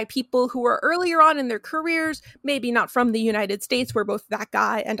written by people who are earlier on in their careers, maybe not from the United States, where both that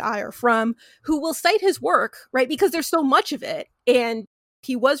guy and I are from, who will cite his work, right? Because there's so much of it, and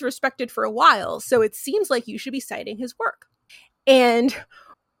he was respected for a while, so it seems like you should be citing his work. And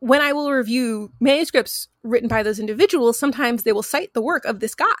when I will review manuscripts written by those individuals, sometimes they will cite the work of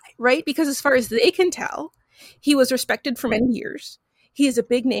this guy, right? Because as far as they can tell, he was respected for many years. He is a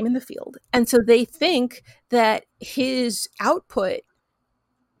big name in the field. And so they think that his output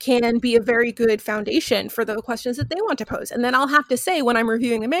can be a very good foundation for the questions that they want to pose. And then I'll have to say, when I'm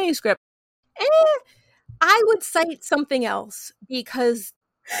reviewing the manuscript, I would cite something else, because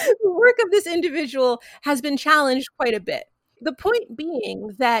the work of this individual has been challenged quite a bit. The point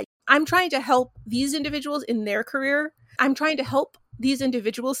being that I'm trying to help these individuals in their career. I'm trying to help these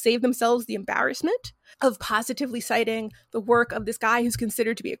individuals save themselves the embarrassment of positively citing the work of this guy who's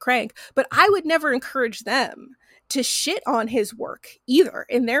considered to be a crank. But I would never encourage them to shit on his work either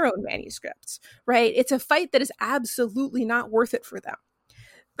in their own manuscripts, right? It's a fight that is absolutely not worth it for them.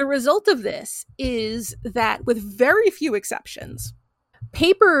 The result of this is that, with very few exceptions,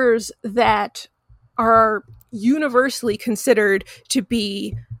 papers that are universally considered to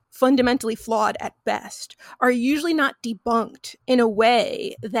be fundamentally flawed at best are usually not debunked in a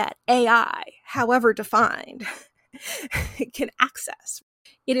way that AI, however defined, can access.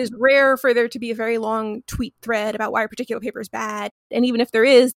 It is rare for there to be a very long tweet thread about why a particular paper is bad. And even if there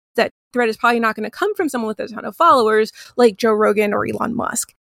is, that thread is probably not going to come from someone with a ton of followers like Joe Rogan or Elon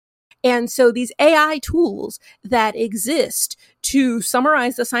Musk. And so these AI tools that exist to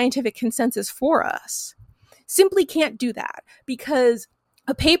summarize the scientific consensus for us simply can't do that, because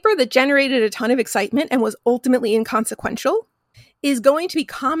a paper that generated a ton of excitement and was ultimately inconsequential is going to be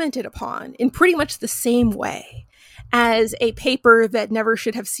commented upon in pretty much the same way as a paper that never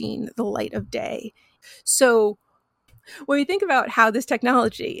should have seen the light of day. So when we think about how this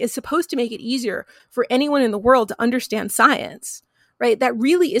technology is supposed to make it easier for anyone in the world to understand science, right, that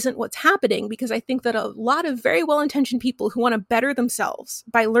really isn't what's happening, because I think that a lot of very well-intentioned people who want to better themselves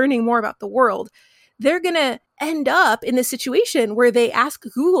by learning more about the world, they're going to end up in this situation where they ask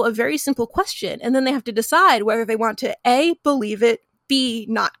Google a very simple question, and then they have to decide whether they want to A, believe it, B,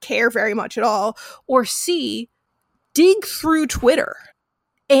 not care very much at all, or C, dig through Twitter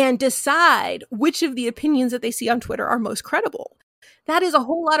and decide which of the opinions that they see on Twitter are most credible. That is a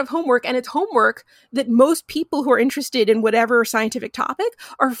whole lot of homework, and it's homework that most people who are interested in whatever scientific topic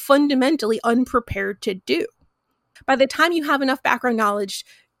are fundamentally unprepared to do. By the time you have enough background knowledge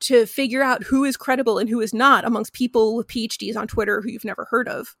to figure out who is credible and who is not amongst people with PhDs on Twitter who you've never heard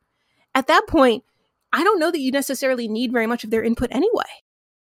of, at that point, I don't know that you necessarily need very much of their input anyway.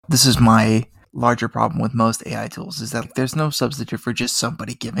 This is my larger problem with most AI tools, is that there's no substitute for just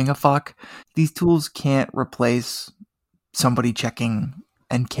somebody giving a fuck. These tools can't replace somebody checking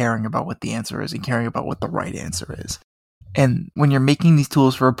and caring about what the answer is and caring about what the right answer is. And when you're making these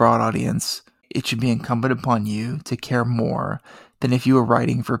tools for a broad audience, it should be incumbent upon you to care more than if you were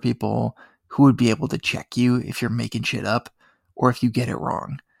writing for people who would be able to check you if you're making shit up or if you get it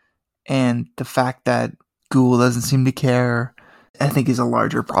wrong. And the fact that Google doesn't seem to care, I think, is a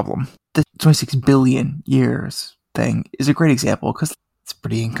larger problem. The 26 billion years thing is a great example because it's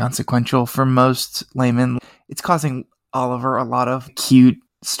pretty inconsequential for most laymen. It's causing Oliver a lot of cute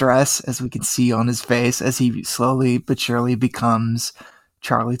stress, as we can see on his face, as he slowly but surely becomes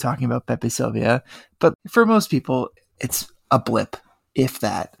Charlie talking about Pepe Sylvia. But for most people, it's a blip, if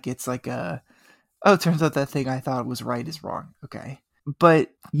that. It's like it turns out that thing I thought was right is wrong. Okay.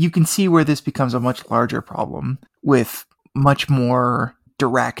 But you can see where this becomes a much larger problem with much more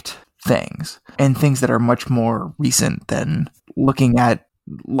direct things and things that are much more recent than looking at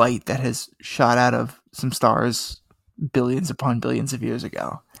light that has shot out of some stars billions upon billions of years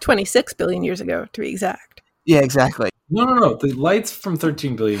ago. 26 billion years ago, to be exact. Yeah, exactly. No. The light's from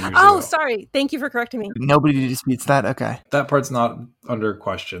 13 billion years ago. Oh, sorry. Thank you for correcting me. Nobody disputes that? Okay. That part's not under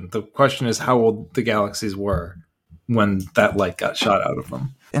question. The question is how old the galaxies were when that light got shot out of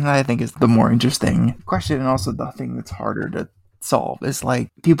them. And I think is the more interesting question, and also the thing that's harder to solve, is like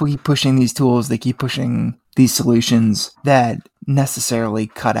people keep pushing these tools, they keep pushing these solutions that necessarily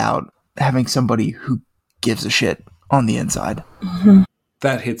cut out having somebody who gives a shit on the inside. Mm-hmm.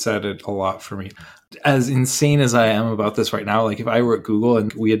 That hits at it a lot for me. As insane as I am about this right now, like if I were at Google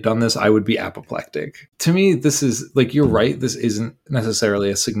and we had done this, I would be apoplectic. To me, this is like, you're right, this isn't necessarily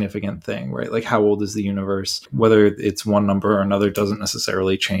a significant thing, right? Like how old is the universe? Whether it's one number or another doesn't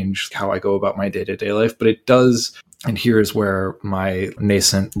necessarily change how I go about my day-to-day life, but it does. And here's where my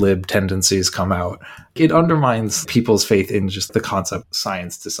nascent lib tendencies come out. It undermines people's faith in just the concept of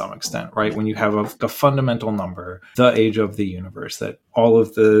science to some extent, right? When you have a fundamental number, the age of the universe, that all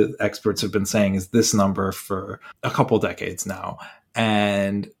of the experts have been saying is this number for a couple decades now.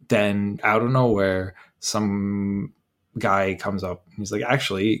 And then out of nowhere, some guy comes up and he's like,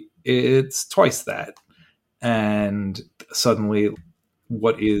 actually, it's twice that. And suddenly,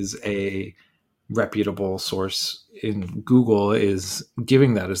 what is a reputable source in Google is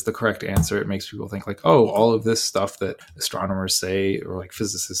giving that as the correct answer. It makes people think like, oh, all of this stuff that astronomers say or like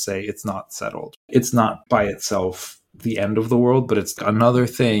physicists say, it's not settled. It's not by itself the end of the world, but it's another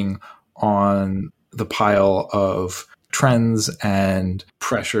thing on the pile of trends and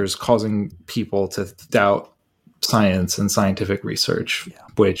pressures causing people to doubt science and scientific research,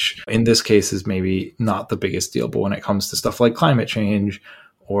 which in this case is maybe not the biggest deal. But when it comes to stuff like climate change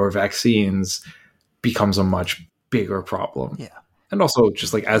or vaccines, becomes a much bigger problem. Yeah. And also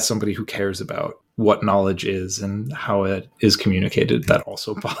just like as somebody who cares about what knowledge is and how it is communicated, that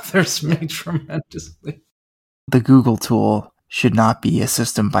also bothers me tremendously. The Google tool should not be a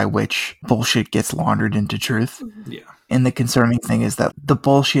system by which bullshit gets laundered into truth. Yeah. And the concerning thing is that the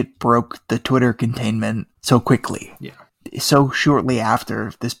bullshit broke the Twitter containment so quickly. Yeah. So shortly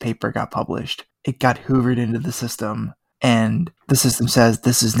after this paper got published, it got hoovered into the system. And the system says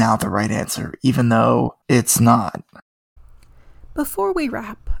this is now the right answer, even though it's not. Before we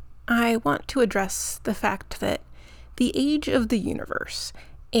wrap, I want to address the fact that the age of the universe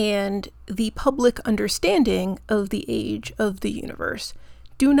and the public understanding of the age of the universe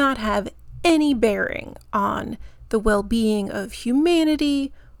do not have any bearing on the well-being of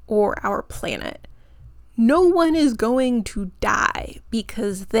humanity or our planet. No one is going to die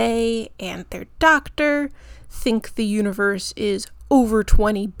because they and their doctor think the universe is over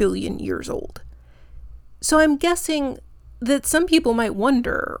 20 billion years old. So I'm guessing that some people might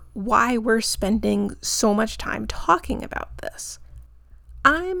wonder why we're spending so much time talking about this.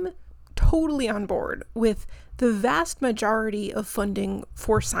 I'm totally on board with the vast majority of funding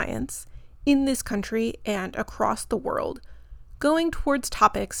for science in this country and across the world going towards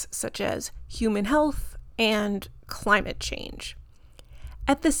topics such as human health and climate change.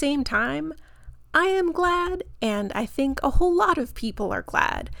 At the same time, I am glad, and I think a whole lot of people are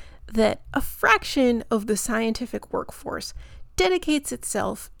glad, that a fraction of the scientific workforce dedicates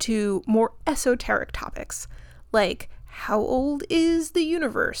itself to more esoteric topics, like how old is the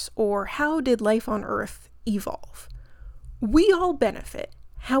universe, or how did life on Earth evolve? We all benefit,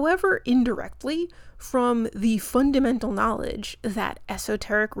 however indirectly, from the fundamental knowledge that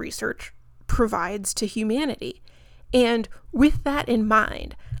esoteric research provides to humanity. And with that in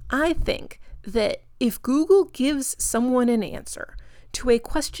mind, I think that if Google gives someone an answer to a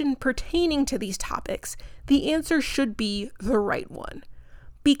question pertaining to these topics, the answer should be the right one.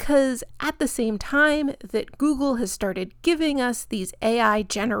 Because at the same time that Google has started giving us these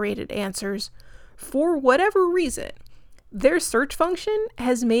AI-generated answers, for whatever reason, their search function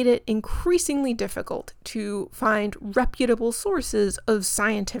has made it increasingly difficult to find reputable sources of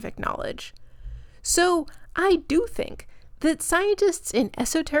scientific knowledge. So I do think that scientists in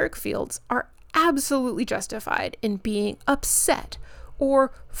esoteric fields are absolutely justified in being upset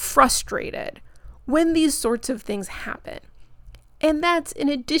or frustrated when these sorts of things happen. And that's in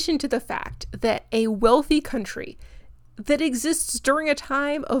addition to the fact that a wealthy country that exists during a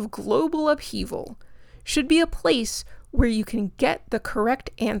time of global upheaval should be a place where you can get the correct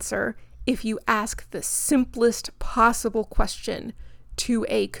answer if you ask the simplest possible question to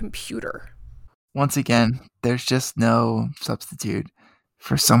a computer. Once again, there's just no substitute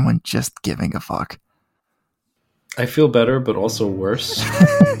for someone just giving a fuck. I feel better, but also worse.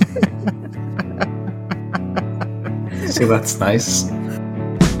 So that's nice.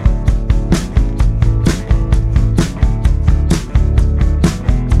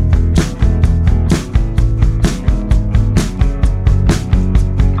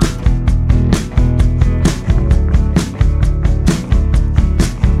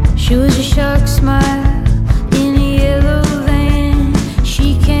 She was a shark smile